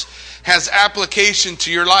this has application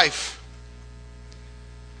to your life.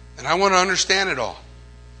 And I want to understand it all.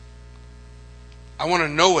 I want to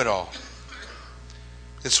know it all.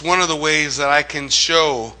 It's one of the ways that I can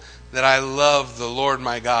show that I love the Lord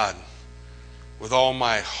my God with all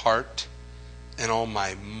my heart and all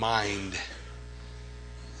my mind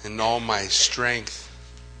and all my strength.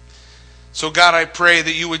 So God, I pray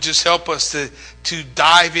that you would just help us to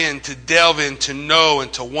dive in, to delve in, to know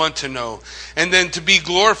and to want to know. And then to be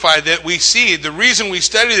glorified that we see. The reason we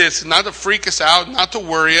study this is not to freak us out, not to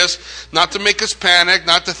worry us, not to make us panic,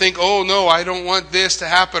 not to think, oh no, I don't want this to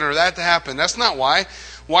happen or that to happen. That's not why.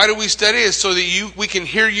 Why do we study it? So that we can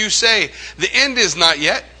hear you say, the end is not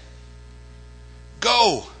yet.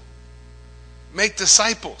 Go. Make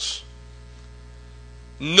disciples.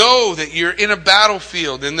 Know that you're in a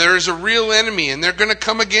battlefield and there is a real enemy and they're going to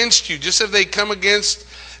come against you just as they come against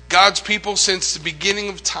God's people since the beginning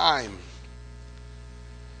of time.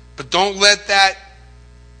 But don't let that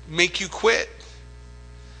make you quit.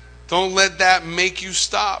 Don't let that make you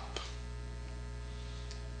stop.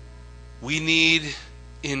 We need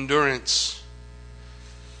endurance.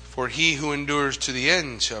 For he who endures to the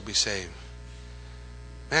end shall be saved.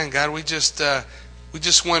 Man, God, we just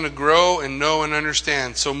want to grow and know and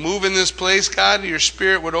understand. So move in this place, God. Your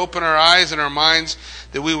Spirit would open our eyes and our minds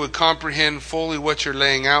that we would comprehend fully what you're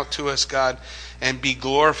laying out to us, God, and be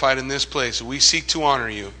glorified in this place. We seek to honor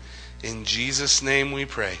you. In Jesus' name we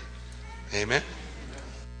pray. Amen.